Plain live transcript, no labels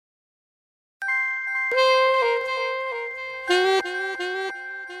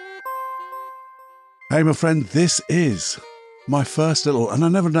Hey, my friend, this is my first little, and I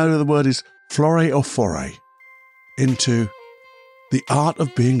never know whether the word is foray or foray, into the art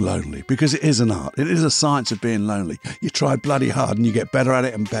of being lonely, because it is an art. It is a science of being lonely. You try bloody hard and you get better at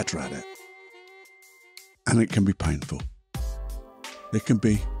it and better at it. And it can be painful. It can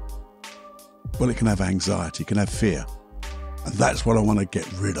be, well, it can have anxiety, it can have fear. And that's what I want to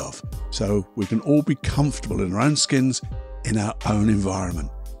get rid of. So we can all be comfortable in our own skins, in our own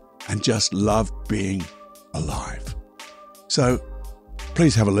environment, and just love being alive. So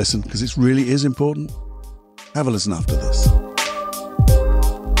please have a listen, because it really is important. Have a listen after this.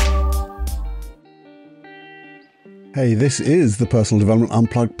 Hey, this is the Personal Development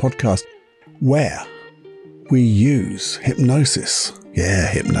Unplugged podcast, where we use hypnosis. Yeah,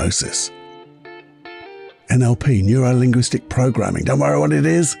 hypnosis. NLP, neuro-linguistic programming. Don't worry what it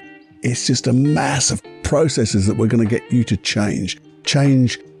is. It's just a mass of processes that we're going to get you to change.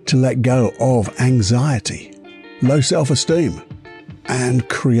 Change to let go of anxiety, low self-esteem, and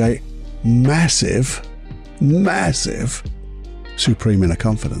create massive supreme inner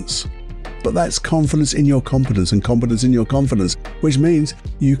confidence. But that's confidence in your competence and competence in your confidence, which means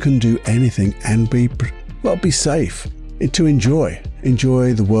you can do anything and be safe, to enjoy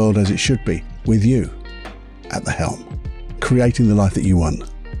the world as it should be, with you at the helm, creating the life that you want.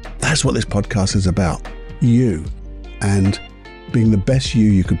 That's what this podcast is about. You, and being the best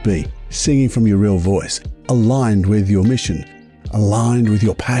you could be, singing from your real voice, aligned with your mission, aligned with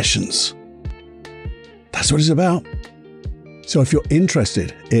your passions. That's what it's about. So if you're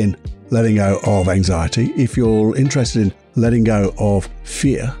interested in letting go of anxiety, if you're interested in letting go of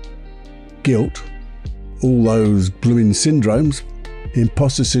fear, guilt, all those blooming syndromes,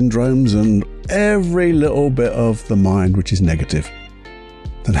 imposter syndromes, and every little bit of the mind which is negative,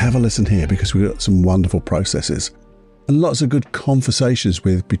 then have a listen here, because we've got some wonderful processes and lots of good conversations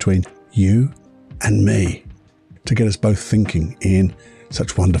between you and me to get us both thinking in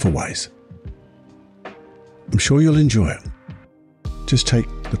such wonderful ways. I'm sure you'll enjoy it. Just take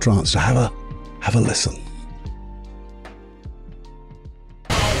the chance to have a listen.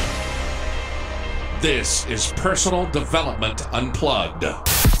 This is Personal Development Unplugged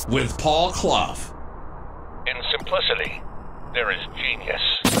with Paul Clough. In simplicity, there is genius.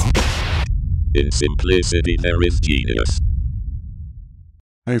 In simplicity, there is genius.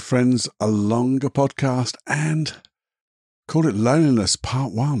 Hey friends, a longer podcast, and call it Loneliness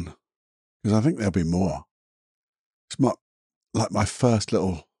Part 1, because I think there'll be more. It's like my first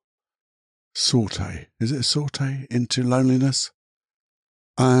little saute. Is it a saute into loneliness?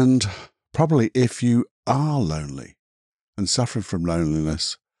 And probably if you are lonely and suffering from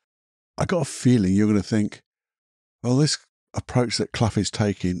loneliness, I got a feeling you're going to think, well, this approach that Clough is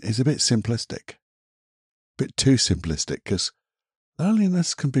taking is a bit simplistic. A bit too simplistic, because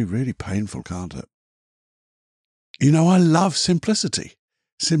loneliness can be really painful, can't it? You know, I love simplicity.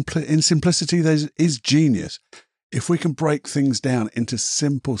 In simplicity, there is genius. If we can break things down into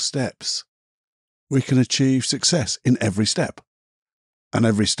simple steps, we can achieve success in every step. And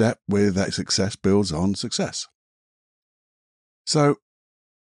every step with that success builds on success. So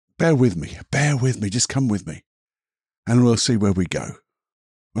bear with me, just come with me, and we'll see where we go.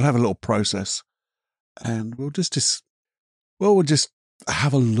 We'll have a little process, and we'll just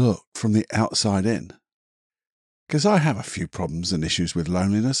have a look from the outside in. Because I have a few problems and issues with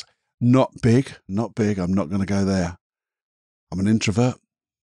loneliness. Not big, I'm not going to go there. I'm an introvert,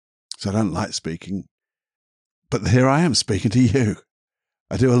 so I don't like speaking. But here I am speaking to you.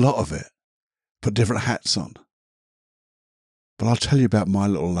 I do a lot of it, put different hats on. But I'll tell you about my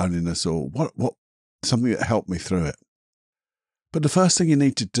little loneliness, or what something that helped me through it. But the first thing you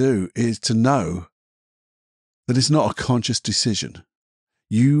need to do is to know that it's not a conscious decision.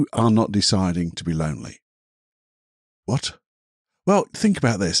 You are not deciding to be lonely. What? Well, think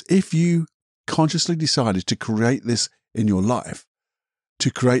about this. If you consciously decided to create this in your life, to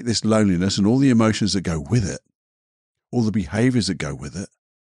create this loneliness and all the emotions that go with it, all the behaviors that go with it,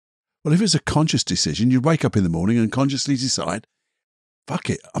 well, if it's a conscious decision, you'd wake up in the morning and consciously decide, fuck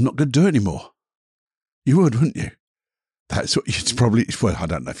it, I'm not going to do it anymore. You would, wouldn't you? That's what you'd probably, well, I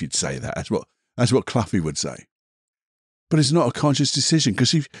don't know if you'd say that. That's what Cloughy would say. But it's not a conscious decision,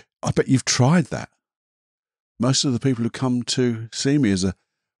 because I bet you've tried that. Most of the people who come to see me as a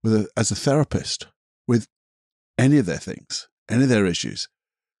therapist with any of their things, any of their issues,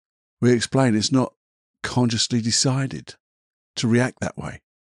 we explain it's not consciously decided to react that way,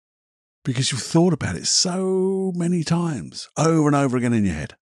 because you've thought about it so many times, over and over again in your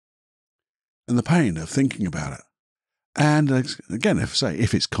head, and the pain of thinking about it. And again,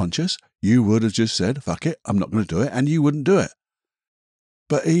 if it's conscious, you would have just said, fuck it, I'm not going to do it, and you wouldn't do it.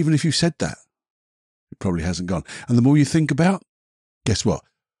 But even if you said that, It probably hasn't gone. And the more you think about, guess what?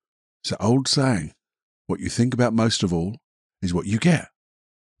 It's an old saying. What you think about most of all is what you get,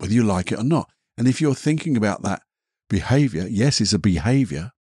 whether you like it or not. And if you're thinking about that behavior, yes, it's a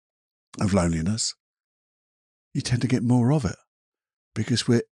behavior of loneliness, you tend to get more of it because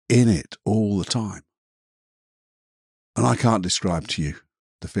we're in it all the time. And I can't describe to you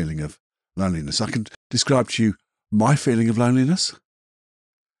the feeling of loneliness. I can describe to you my feeling of loneliness.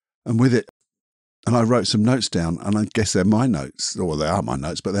 And with it, and I wrote some notes down, and I guess they're my notes, or they are my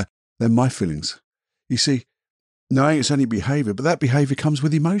notes, but they're my feelings. You see, knowing it's only behavior, but that behavior comes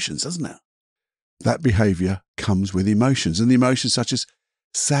with emotions, doesn't it? That behavior comes with emotions, and the emotions such as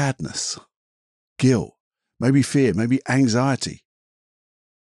sadness, guilt, maybe fear, maybe anxiety.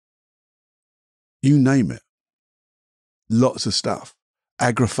 You name it. Lots of stuff.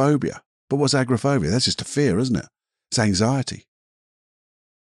 Agoraphobia. But what's agoraphobia? That's just a fear, isn't it? It's anxiety.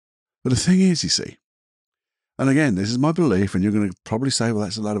 But the thing is, you see, and again, this is my belief, and you're going to probably say, well,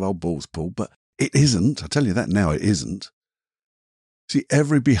 that's a load of old balls, Paul, but it isn't. I'll tell you that now, it isn't. See,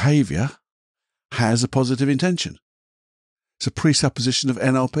 every behavior has a positive intention. It's a presupposition of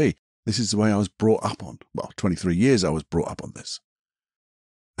NLP. This is the way I was brought up on. Well, 23 years I was brought up on this.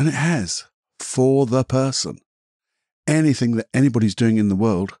 And it has, for the person. Anything that anybody's doing in the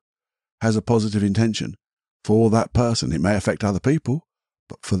world has a positive intention for that person. It may affect other people,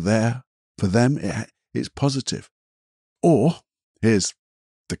 but for them, it's positive. Or, here's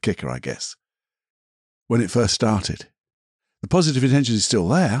the kicker, I guess. When it first started, the positive intention is still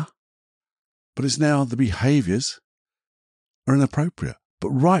there, but it's now the behaviors are inappropriate.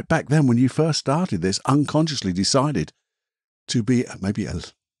 But right back then, when you first started this, unconsciously decided to be maybe a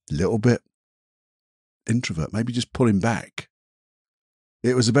little bit introvert, maybe just pulling back.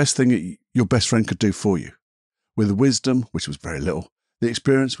 It was the best thing that your best friend could do for you. With the wisdom, which was very little, the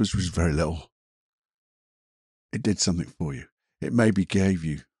experience, which was very little, it did something for you. It maybe gave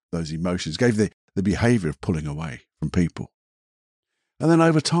you those emotions, gave the behavior of pulling away from people. And then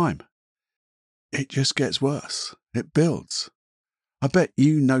over time, it just gets worse. It builds. I bet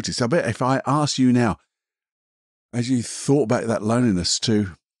you notice. I bet if I ask you now, as you thought about that loneliness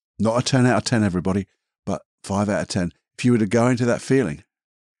to not a 10 out of 10, everybody, but 5 out of 10, if you were to go into that feeling,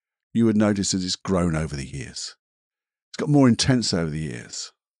 you would notice that it's grown over the years. It's got more intense over the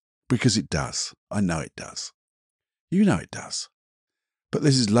years because it does. I know it does. You know it does. But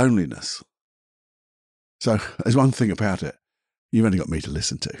this is loneliness. So there's one thing about it. You've only got me to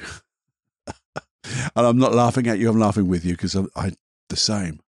listen to. And I'm not laughing at you. I'm laughing with you because I'm the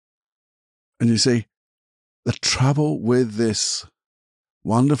same. And you see, the trouble with this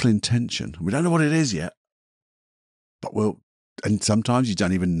wonderful intention, we don't know what it is yet, but and sometimes you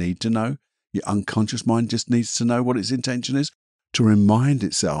don't even need to know. Your unconscious mind just needs to know what its intention is to remind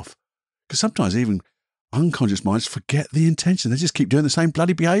itself. Because sometimes even unconscious minds forget the intention. They just keep doing the same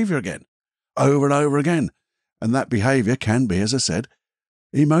bloody behavior again, over and over again. And that behavior can be, as I said,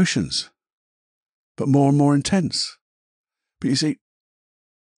 emotions, but more and more intense. But you see,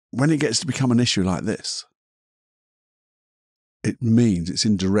 when it gets to become an issue like this, it means it's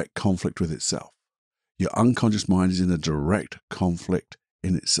in direct conflict with itself. Your unconscious mind is in a direct conflict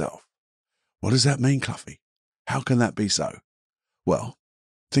in itself. What does that mean, Cluffy? How can that be so? Well,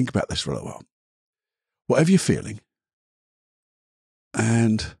 think about this for a little while. Whatever you're feeling,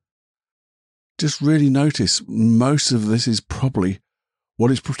 and just really notice most of this is probably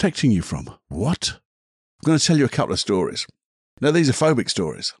what it's protecting you from. What? I'm going to tell you a couple of stories. Now, these are phobic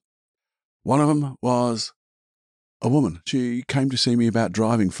stories. One of them was a woman. She came to see me about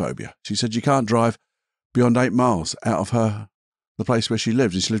driving phobia. She said you can't drive beyond 8 miles out of the place where she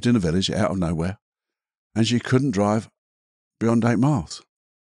lived. She lived in a village out of nowhere, and she couldn't drive beyond 8 miles.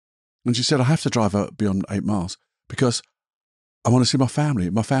 And she said, I have to drive beyond 8 miles because I want to see my family.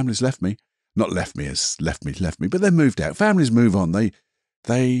 My family's left me. Not left me as left me, but they moved out. Families move on.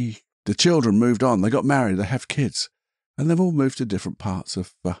 The children moved on. They got married. They have kids. And they've all moved to different parts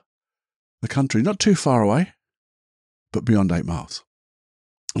of the country. Not too far away, but beyond 8 miles.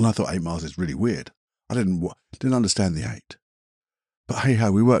 And I thought 8 miles is really weird. I didn't understand the 8. But hey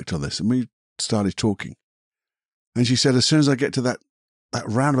ho, we worked on this and we started talking. And she said, as soon as I get to that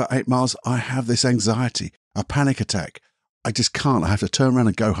round about 8 miles, I have this anxiety, a panic attack. I just can't. I have to turn around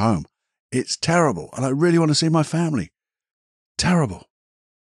and go home. It's terrible. And I really want to see my family. Terrible.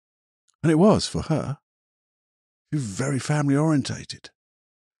 And it was for her. She was very family orientated.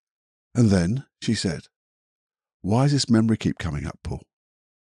 And then she said, why does this memory keep coming up, Paul?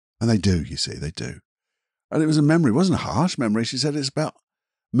 And they do, you see, they do. And it was a memory. It wasn't a harsh memory. She said it's about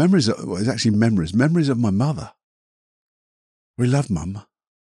memories. It's actually memories of my mother. We love Mum.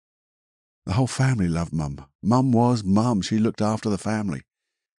 The whole family loved Mum. Mum was Mum. She looked after the family.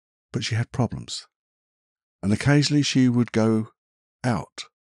 But she had problems. And occasionally she would go out.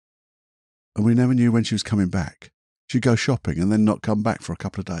 And we never knew when she was coming back. She'd go shopping and then not come back for a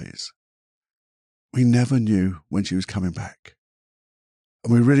couple of days. We never knew when she was coming back.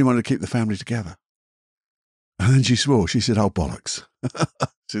 And we really wanted to keep the family together. And then she swore. She said, "Oh, bollocks."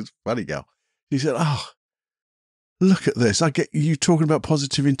 She's a funny girl. She said, "Oh, look at this. I get you talking about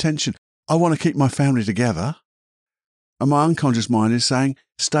positive intention. I want to keep my family together." And my unconscious mind is saying,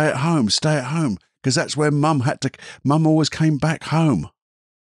 stay at home, because that's where Mum always came back home.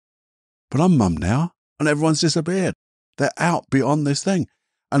 But I'm Mum now, and everyone's disappeared. They're out beyond this thing.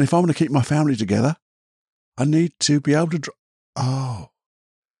 And if I want to keep my family together, I need to be able to... Oh,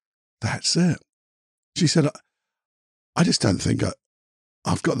 that's it. She said, I just don't think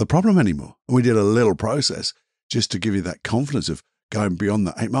I've got the problem anymore. And we did a little process just to give you that confidence of going beyond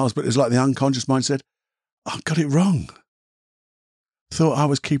the 8 miles. But it's like the unconscious mind said, I got it wrong. Thought I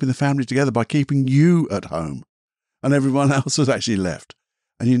was keeping the family together by keeping you at home. And everyone else was actually left.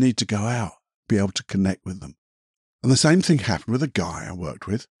 And you need to go out, be able to connect with them. And the same thing happened with a guy I worked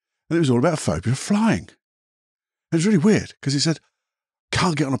with. And it was all about phobia of flying. It was really weird because he said,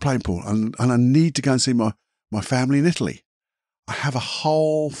 can't get on a plane, Paul, and I need to go and see my family in Italy. I have a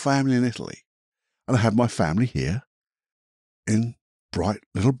whole family in Italy. And I have my family here in bright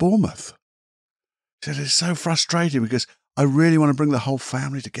little Bournemouth. He said, it's so frustrating because I really want to bring the whole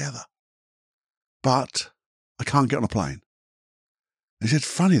family together. But I can't get on a plane. He said,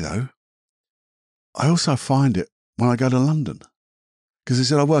 funny though, I also find it when I go to London. Because he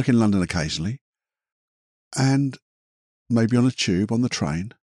said, I work in London occasionally. And maybe on a tube, on the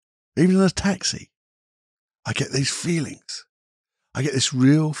train, even in a taxi, I get these feelings. I get this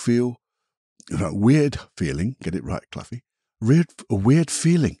real weird feeling, get it right, Cluffy, a weird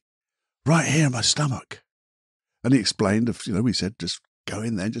feeling right here in my stomach. And he explained, we said, just go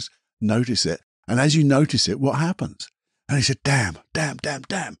in there, just notice it. And as you notice it, what happens? And he said, damn. I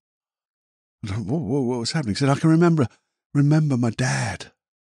thought, whoa, what was happening? He said, I can remember my dad.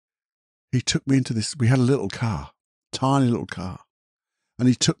 He took me into this, we had a little car, tiny little car. And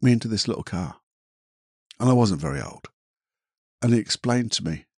he took me into this little car. And I wasn't very old. And he explained to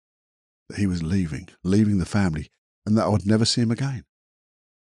me that he was leaving the family, and that I would never see him again.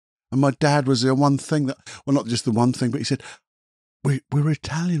 And my dad was the one thing not just the one thing, but he said, we're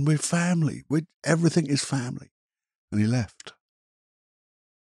Italian, we're family, everything is family. And he left.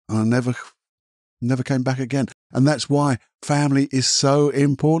 And I never came back again. And that's why family is so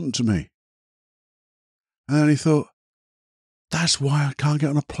important to me. And then he thought, that's why I can't get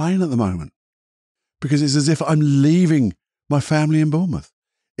on a plane at the moment. Because it's as if I'm leaving my family in Bournemouth.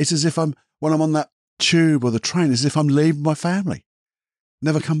 It's as if when I'm on that tube or the train, it's as if I'm leaving my family.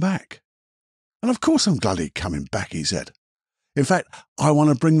 Never come back. And of course I'm bloody coming back, he said. In fact, I want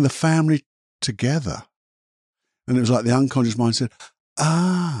to bring the family together. And it was like the unconscious mind said,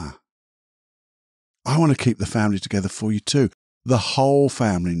 I want to keep the family together for you too. The whole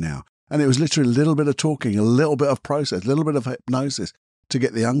family now. And it was literally a little bit of talking, a little bit of process, a little bit of hypnosis to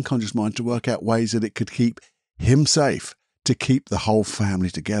get the unconscious mind to work out ways that it could keep him safe, to keep the whole family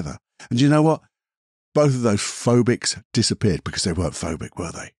together. And you know what? Both of those phobics disappeared because they weren't phobic,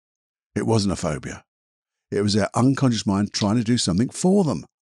 were they? It wasn't a phobia. It was their unconscious mind trying to do something for them.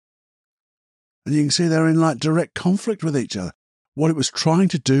 And you can see they're in like direct conflict with each other. What it was trying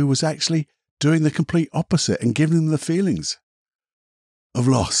to do was actually doing the complete opposite and giving them the feelings of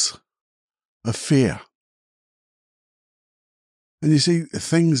loss, of fear. And you see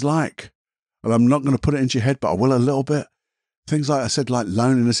things like, and I'm not going to put it into your head, but I will a little bit, things like I said, like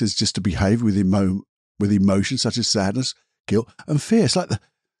loneliness is just to behave with emotions such as sadness, guilt, and fear. It's like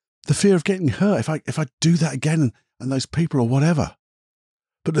the fear of getting hurt if I do that again and those people or whatever.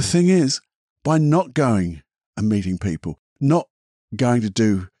 But the thing is, by not going and meeting people, not going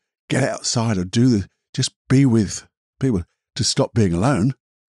to get outside or just be with people to stop being alone,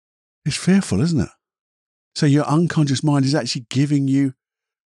 it's fearful, isn't it? So your unconscious mind is actually giving you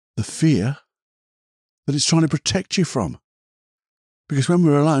the fear that it's trying to protect you from. Because when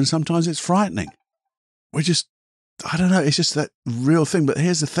we're alone, sometimes it's frightening. I don't know, it's just that real thing. But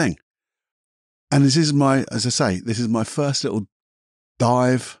here's the thing. And this is my first little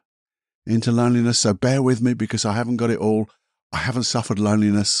dive into loneliness. So bear with me because I haven't got it all. I haven't suffered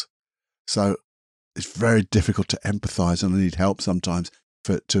loneliness. So it's very difficult to empathize, and I need help sometimes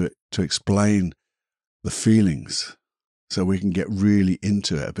to explain the feelings so we can get really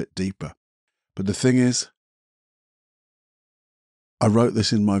into it a bit deeper. But the thing is, I wrote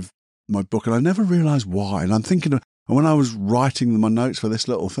this in my book and I never realized why. And I'm thinking, when I was writing my notes for this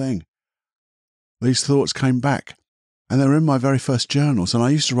little thing, these thoughts came back. And they were in my very first journals. And I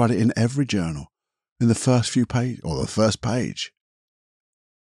used to write it in every journal, in the first few pages, or the first page.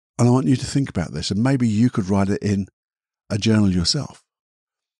 And I want you to think about this. And maybe you could write it in a journal yourself,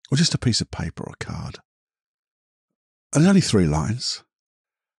 or just a piece of paper or a card. And it's only 3 lines.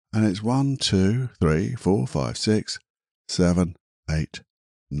 And it's 1, 2, 3, 4, 5, 6, 7, 8,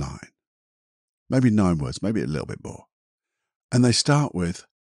 9. Maybe 9 words, maybe a little bit more. And they start with,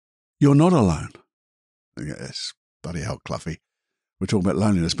 "You're not alone." Yes, bloody hell, Cluffy. We're talking about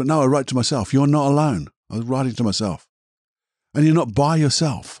loneliness. But no, I wrote to myself, "You're not alone." I was writing to myself. And you're not by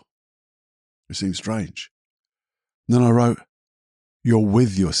yourself. It seems strange. And then I wrote, "You're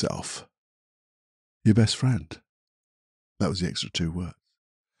with yourself. Your best friend." That was the extra 2 words.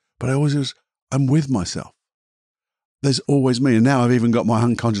 But I always was, I'm with myself. There's always me. And now I've even got my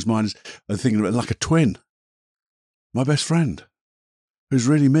unconscious mind thinking of it like a twin. My best friend, who's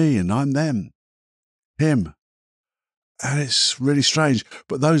really me and I'm them, him. And it's really strange.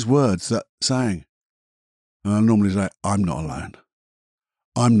 But those words that saying, and I normally say, I'm not alone.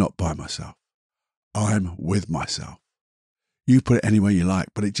 I'm not by myself. I'm with myself. You put it any way you like,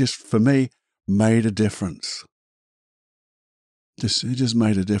 but it just, for me, made a difference. It just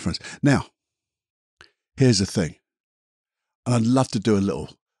made a difference. Now, here's the thing. And I'd love to do a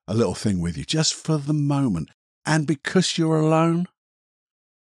little thing with you, just for the moment. And because you're alone,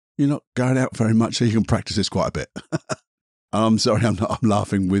 you're not going out very much, so you can practice this quite a bit. I'm sorry, I'm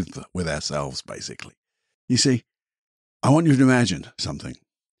laughing with ourselves, basically. You see, I want you to imagine something.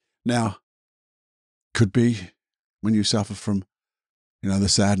 Now, could be when you suffer from, the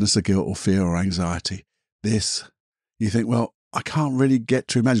sadness, the guilt or fear or anxiety, you think, well, I can't really get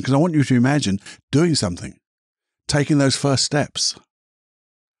to imagine, because I want you to imagine doing something, taking those first steps.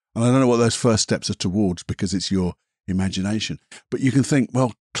 And I don't know what those first steps are towards, because it's your imagination. But you can think,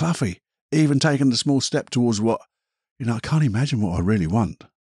 well, Cluffy, even taking the small step towards what, I can't imagine what I really want,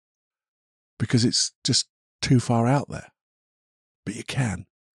 because it's just too far out there. But you can,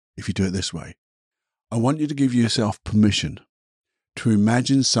 if you do it this way. I want you to give yourself permission to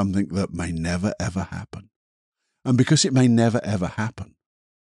imagine something that may never, ever happen. And because it may never, ever happen,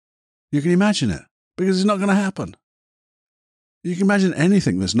 you can imagine it, because it's not going to happen. You can imagine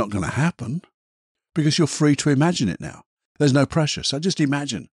anything that's not going to happen, because you're free to imagine it now. There's no pressure, so just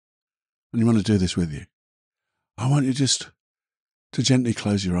imagine. And you want to do this with you. I want you just to gently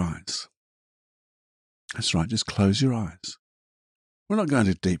close your eyes. That's right, just close your eyes. We're not going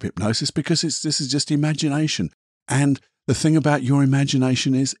to deep hypnosis, because this is just imagination. And the thing about your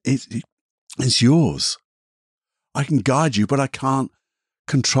imagination is it's yours. I can guide you, but I can't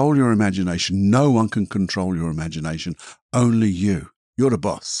control your imagination. No one can control your imagination. Only you. You're the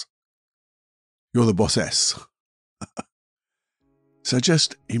boss. You're the bossess. So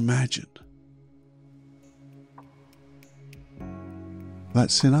just imagine that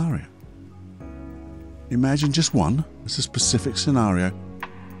scenario. Imagine just one. It's a specific scenario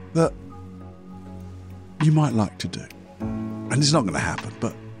that you might like to do. And it's not going to happen,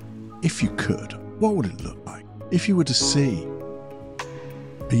 but if you could, what would it look like? If you were to see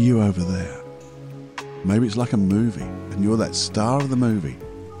you over there, maybe it's like a movie and you're that star of the movie,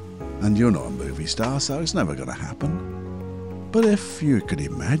 and you're not a movie star, so it's never going to happen. But if you could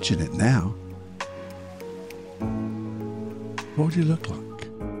imagine it now, what would you look like?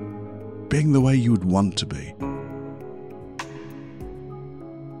 Being the way you would want to be.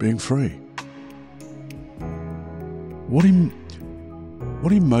 Being free. What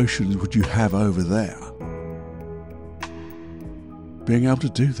emotions would you have over there? Being able to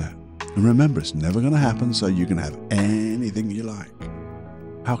do that. And remember, it's never going to happen, so you can have anything you like.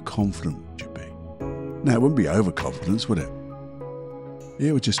 How confident would you be? Now, it wouldn't be overconfidence, would it?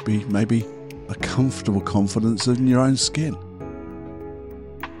 It would just be maybe a comfortable confidence in your own skin.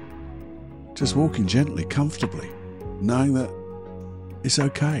 Just walking gently, comfortably, knowing that it's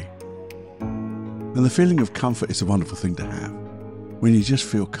okay. And the feeling of comfort is a wonderful thing to have. When you just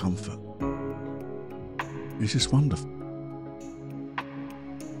feel comfort. It's just wonderful.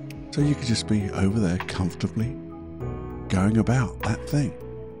 So you could just be over there comfortably going about that thing.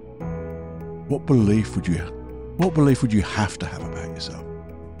 What belief would you have to have about yourself?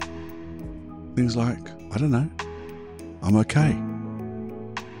 Things like, I don't know, I'm okay.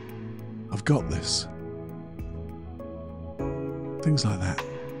 I've got this. Things like that.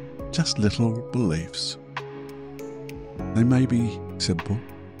 Just little beliefs. They may be simple,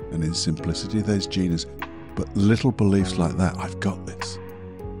 and in simplicity there's genius, but little beliefs like that, I've got this.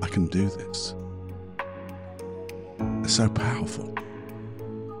 I can do this. They're so powerful.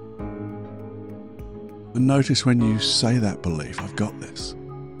 And notice when you say that belief, I've got this.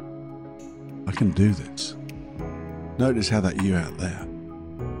 I can do this. Notice how that you out there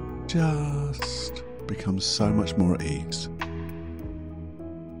just becomes so much more at ease.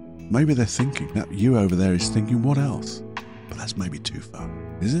 Maybe they're thinking, that you over there is thinking, what else? But that's maybe too far,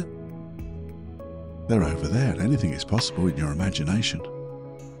 is it? They're over there and anything is possible in your imagination.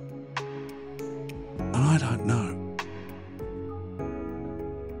 And I don't know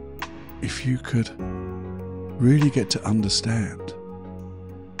if you could really get to understand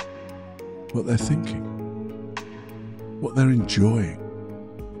what they're thinking, what they're enjoying,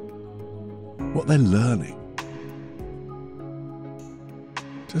 what they're learning.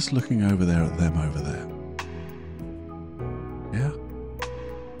 Just looking over there at them over there. Yeah?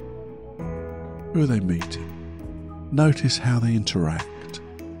 Who are they meeting? Notice how they interact.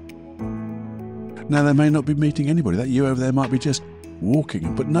 Now, they may not be meeting anybody. That you over there might be just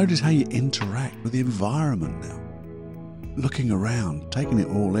walking, but notice how you interact with the environment now. Looking around, taking it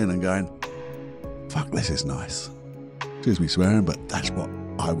all in and going, fuck, this is nice. Excuse me swearing, but that's what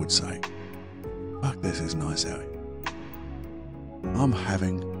I would say. Fuck, this is nice out here. I'm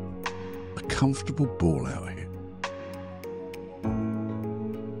having a comfortable ball out here.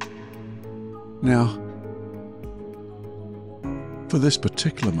 Now, for this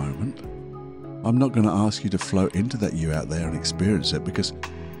particular moment, I'm not going to ask you to float into that you out there and experience it, because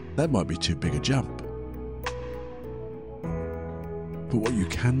that might be too big a jump. But what you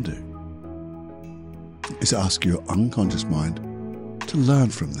can do is ask your unconscious mind to learn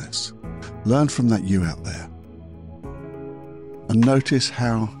from this. Learn from that you out there. And notice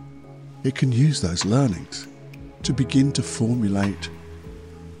how it can use those learnings to begin to formulate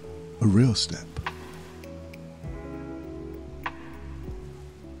a real step.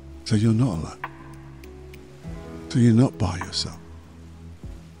 So you're not alone. So you're not by yourself.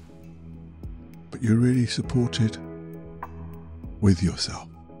 But you're really supported with yourself.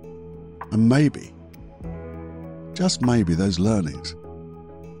 And maybe, just maybe, those learnings,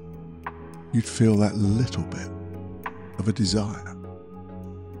 you'd feel that little bit of a desire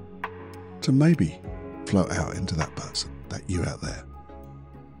to maybe float out into that person, that you out there,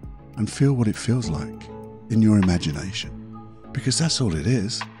 and feel what it feels like in your imagination. Because that's all it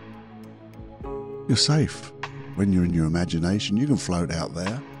is. You're safe when you're in your imagination. You can float out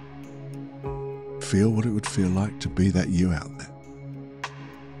there. Feel what it would feel like to be that you out there.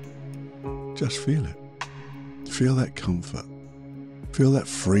 Just feel it. Feel that comfort. Feel that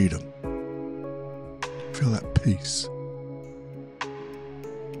freedom. Feel that peace.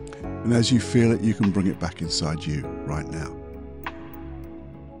 And as you feel it, you can bring it back inside you right now.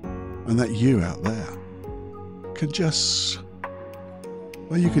 And that you out there can just,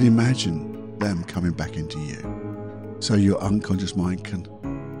 well, you can imagine them coming back into you. So your unconscious mind can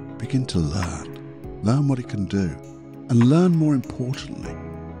begin to learn what it can do, and learn, more importantly,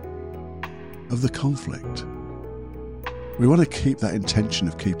 of the conflict. We want to keep that intention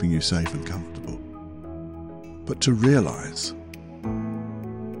of keeping you safe and comfortable, but to realize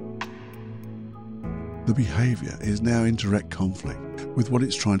the behavior is now in direct conflict with what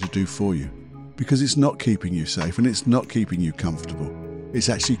it's trying to do for you, because it's not keeping you safe and it's not keeping you comfortable. It's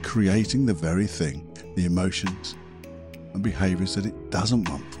actually creating the very thing, the emotions and behaviors that it doesn't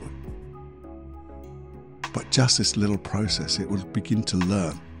want for you. But just this little process, it will begin to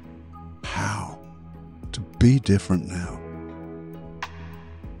learn how to be different now.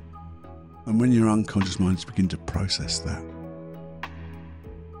 And when your unconscious minds begin to process that,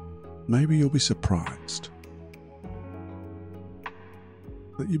 maybe you'll be surprised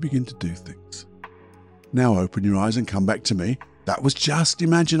that you begin to do things. Now open your eyes and come back to me. That was just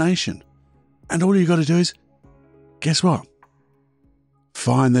imagination. And all you got to do is, guess what?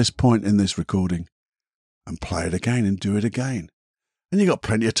 Find this point in this recording and play it again and do it again. And you got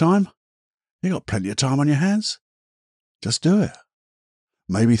plenty of time. You got plenty of time on your hands. Just do it.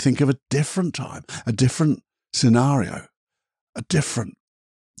 Maybe think of a different time, a different scenario, a different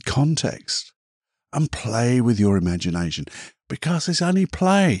context, and play with your imagination, because it's only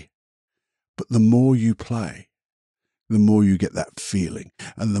play. But the more you play, the more you get that feeling,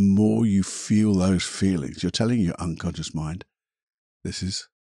 and the more you feel those feelings, you're telling your unconscious mind, this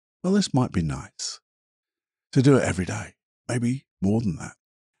might be nice. To do it every day, maybe more than that,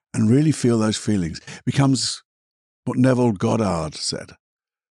 and really feel those feelings becomes what Neville Goddard said,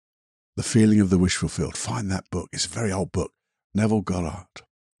 The Feeling of the Wish Fulfilled. Find that book. It's a very old book. Neville Goddard,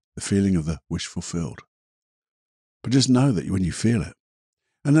 The Feeling of the Wish Fulfilled. But just know that when you feel it,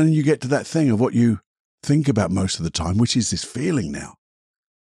 and then you get to that thing of what you think about most of the time, which is this feeling now,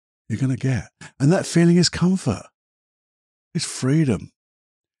 you're going to get. And that feeling is comfort. It's freedom.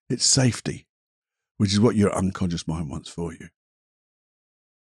 It's safety, which is what your unconscious mind wants for you.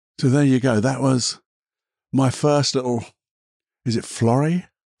 So there you go. That was my first little, is it foray?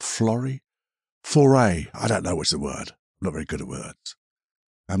 Foray? I don't know what's the word. I'm not very good at words.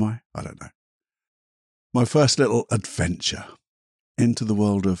 Am I? I don't know. My first little adventure into the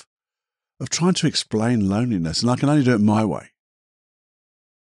world of trying to explain loneliness, and I can only do it my way.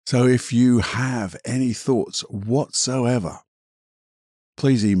 So if you have any thoughts whatsoever,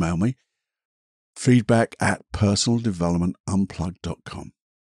 please email me, feedback@personaldevelopmentunplugged.com.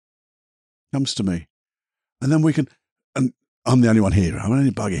 Comes to me. And then we can, and I'm the only one here. I'm the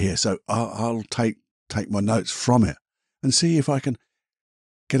only bugger here. So I'll take my notes from it and see if I can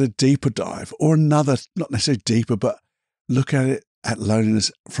get a deeper dive or another, not necessarily deeper, but look at it, at loneliness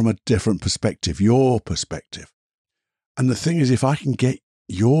from a different perspective, your perspective. And the thing is, if I can get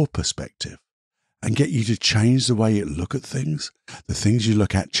your perspective and get you to change the way you look at things, the things you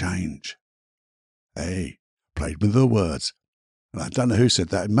look at change. Hey, played with the words. And I don't know who said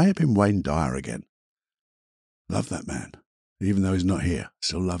that. It may have been Wayne Dyer again. Love that man. Even though he's not here,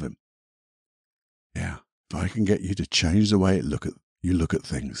 still love him. Yeah, if I can get you to change the way you look at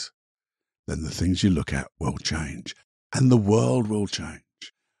things, then the things you look at will change. And the world will change.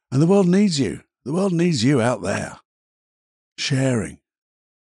 And the world needs you. The world needs you out there. Sharing.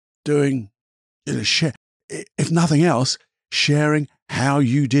 Doing, share. If nothing else, sharing how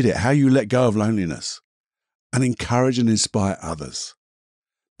you did it, how you let go of loneliness, and encourage and inspire others.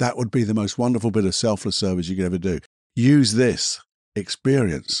 That would be the most wonderful bit of selfless service you could ever do. Use this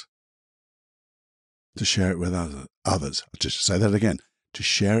experience to share it with others. I'll just say that again, to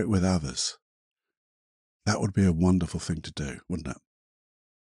share it with others. That would be a wonderful thing to do, wouldn't it?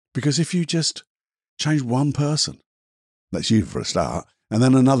 Because if you just change one person, that's you for a start, and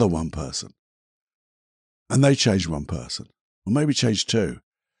then another one person, and they changed one person, or maybe changed two,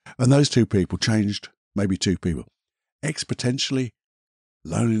 and those two people changed maybe two people, exponentially,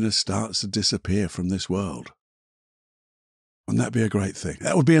 loneliness starts to disappear from this world. Wouldn't that be a great thing?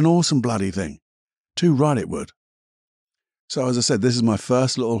 That would be an awesome bloody thing. Too right it would. So as I said, this is my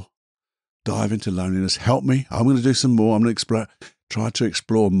first little dive into loneliness. Help me. I'm going to do some more. I'm going to try to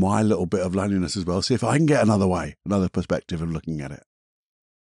explore my little bit of loneliness as well. See if I can get another way, another perspective of looking at it.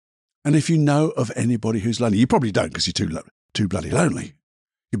 And if you know of anybody who's lonely, you probably don't because you're too bloody lonely.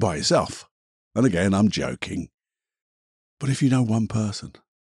 You're by yourself. And again, I'm joking. But if you know one person,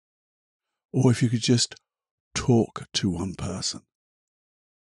 or if you could just talk to one person,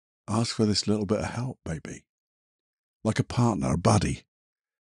 ask for this little bit of help, maybe. Like a partner, a buddy.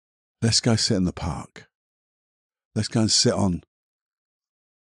 Let's go sit in the park. Let's go and sit on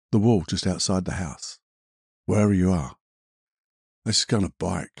the wall just outside the house, wherever you are. Let's just go on a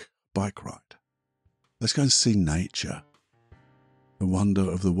bike ride. Let's go and see nature, the wonder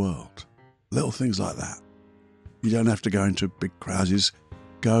of the world. Little things like that. You don't have to go into big crowds. You just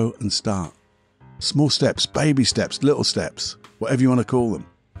go and start. Small steps, baby steps, little steps, whatever you want to call them.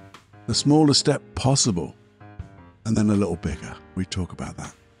 The smallest step possible, and then a little bigger. We talk about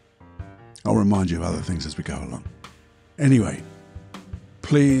that. I'll remind you of other things as we go along. Anyway,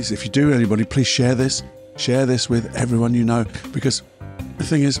 please, if you do anybody, please share this. Share this with everyone you know, because the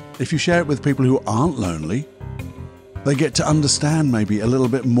thing is, if you share it with people who aren't lonely, they get to understand maybe a little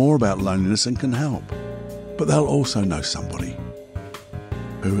bit more about loneliness and can help. But they'll also know somebody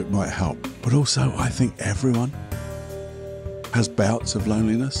who it might help. But also, I think everyone has bouts of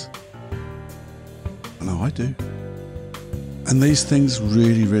loneliness. I know I do. And these things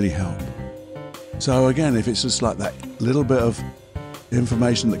really, really help. So again, if it's just like that little bit of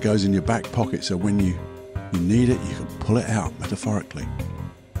information that goes in your back pocket, so when you need it, you can pull it out metaphorically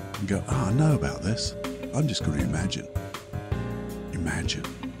and go, I know about this. I'm just going to imagine. Imagine.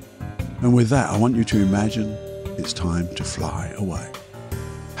 And with that, I want you to imagine it's time to fly away.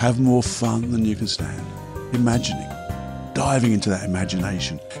 Have more fun than you can stand. Imagining. Diving into that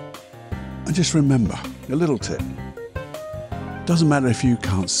imagination. And just remember, a little tip. Doesn't matter if you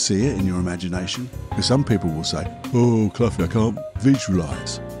can't see it in your imagination, because some people will say, oh, Cluffy, I can't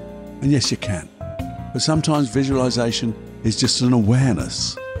visualise. And yes, you can. But sometimes visualisation is just an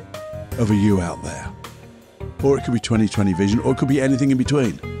awareness of a you out there. Or it could be 20/20 vision, or it could be anything in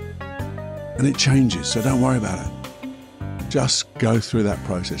between. And it changes, so don't worry about it. Just go through that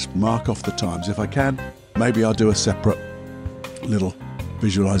process. Mark off the times. If I can, maybe I'll do a separate little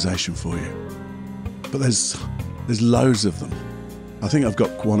visualisation for you. But there's loads of them. I think I've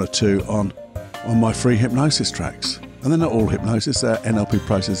got one or two on my free hypnosis tracks. And they're not all hypnosis, they're NLP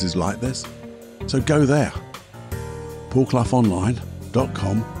processes like this. So go there.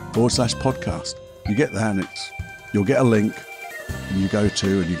 paulcloughonline.com/podcast. You get there and you'll get a link and you go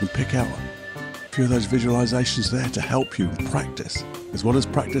to and you can pick out one. few of those visualizations there to help you practice. Because what does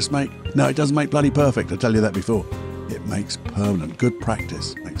practice make? No, it doesn't make bloody perfect, I tell you that before. It makes permanent. Good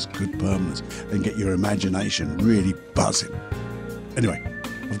practice makes good permanence and get your imagination really buzzing. Anyway,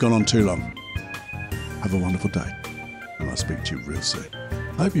 I've gone on too long. Have a wonderful day, and I'll speak to you real soon.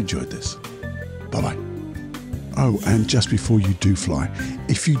 I hope you enjoyed this. Bye-bye. Oh, and just before you do fly,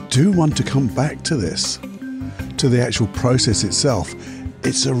 if you do want to come back to this, to the actual process itself,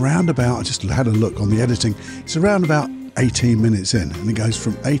 it's around about, I just had a look on the editing, it's around about 18 minutes in, and it goes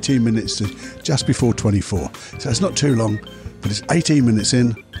from 18 minutes to just before 24. So it's not too long, but it's 18 minutes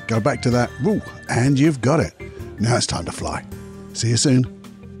in, go back to that, woo, and you've got it. Now it's time to fly. See you soon.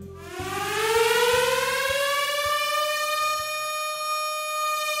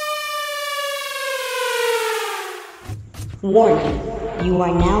 Warning, you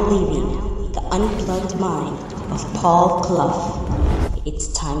are now leaving the unplugged mind of Paul Clough.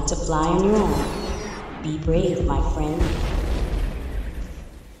 It's time to fly on your own. Be brave, my friend.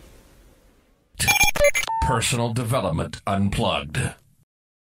 Personal Development Unplugged.